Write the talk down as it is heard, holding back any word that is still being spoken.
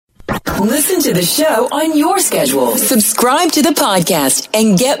Listen to the show on your schedule. Subscribe to the podcast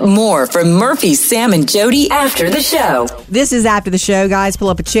and get more from Murphy, Sam, and Jody after the show. This is after the show, guys. Pull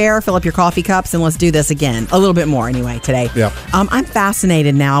up a chair, fill up your coffee cups, and let's do this again. A little bit more anyway today. Yep. I'm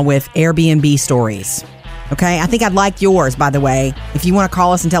fascinated now with Airbnb stories. Okay, I think I'd like yours, by the way. If you want to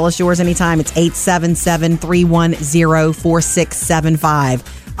call us and tell us yours anytime, it's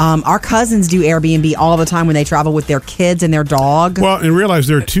 877-310-4675. Our cousins do Airbnb all the time when they travel with their kids and their dog. Well, and realize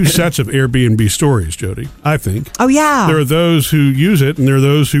there are two sets of Airbnb stories, Jody, I think. Oh, yeah. There are those who use it and there are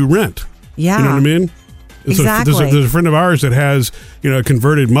those who rent. Yeah. You know what I mean? Exactly. There's a friend of ours that has, a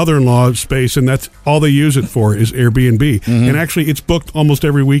converted mother-in-law space, and that's all they use it for is Airbnb. Mm-hmm. And actually, it's booked almost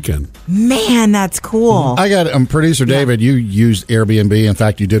every weekend. Man, that's cool. I got producer David. You used Airbnb. In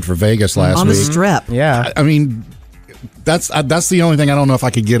fact, you did for Vegas last week on the Strip. Yeah. I mean, that's the only thing I don't know if I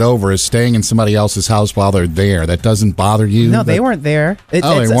could get over is staying in somebody else's house while they're there. That doesn't bother you? No, they weren't there. They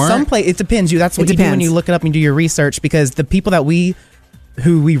weren't? Some place. It depends. That's what you do when you look it up and do your research, because the people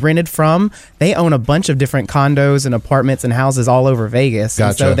who we rented from, they own a bunch of different condos and apartments and houses all over Vegas. Gotcha.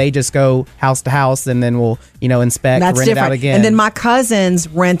 And so they just go house to house, and then we'll, inspect, That's rent different. it out again. And then my cousins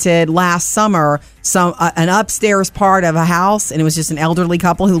rented last summer an upstairs part of a house, and it was just an elderly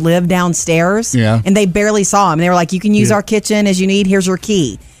couple who lived downstairs. Yeah. And they barely saw him. They were like, you can use our kitchen as you need. Here's your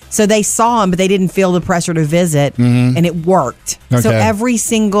key. So they saw him, but they didn't feel the pressure to visit, and it worked. Okay. So every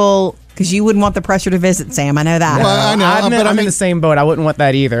single... Because you wouldn't want the pressure to visit, Sam. I know that. Well, I know. I'm in the same boat. I wouldn't want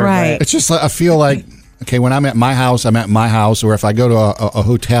that either. Right. But. It's just I feel like, okay, when I'm at my house, I'm at my house. Or if I go to a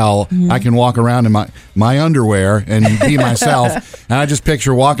hotel, I can walk around in my underwear and be myself. And I just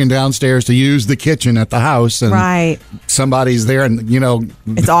picture walking downstairs to use the kitchen at the house. And right. Somebody's there and,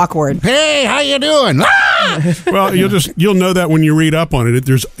 It's awkward. Hey, how you doing? Well, you'll know that when you read up on it.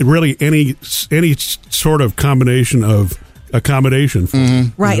 There's really any sort of combination of accommodation for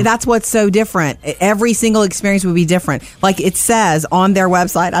them. Right. That's what's so different. Every single experience would be different. Like it says on their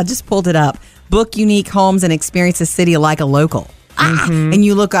website, I just pulled it up, book unique homes and experience the city like a local. And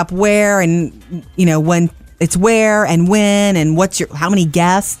you look up where and, when it's where and when and how many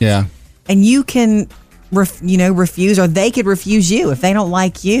guests. Yeah. And you can, refuse, or they could refuse you if they don't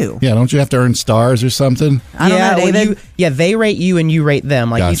like you. Yeah, don't you have to earn stars or something? I don't know, David. They rate you and you rate them.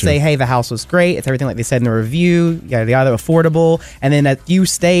 Like Gotcha. you say, hey, the house was great. It's everything like they said in the review. They're affordable. And then that you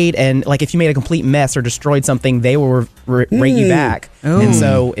stayed, and like if you made a complete mess or destroyed something, they will rate you back. Ooh. And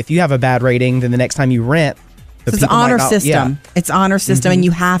so if you have a bad rating, then the next time you rent, It's an honor system. It's honor system, and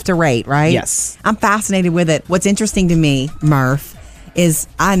you have to rate, right? Yes. I'm fascinated with it. What's interesting to me, Murph, is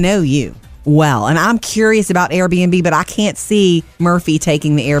I know you well, and I'm curious about Airbnb, but I can't see Murphy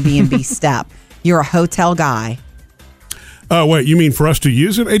taking the Airbnb step. You're a hotel guy. Oh, wait, you mean for us to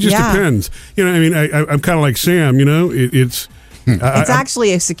use it? It just depends. I'm kind of like Sam, it's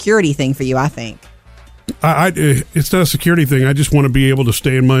actually a security thing for you, I think. It's not a security thing. I just want to be able to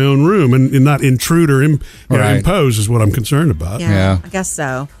stay in my own room and not intrude or impose is what I'm concerned about. Yeah. I guess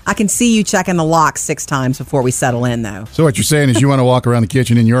so. I can see you checking the lock 6 times before we settle in, though. So what you're saying is you want to walk around the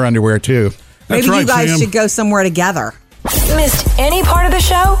kitchen in your underwear, too. That's Maybe right, you guys Sam. should go somewhere together. Missed any part of the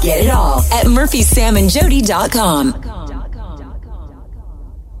show? Get it all at murphysamandjody.com.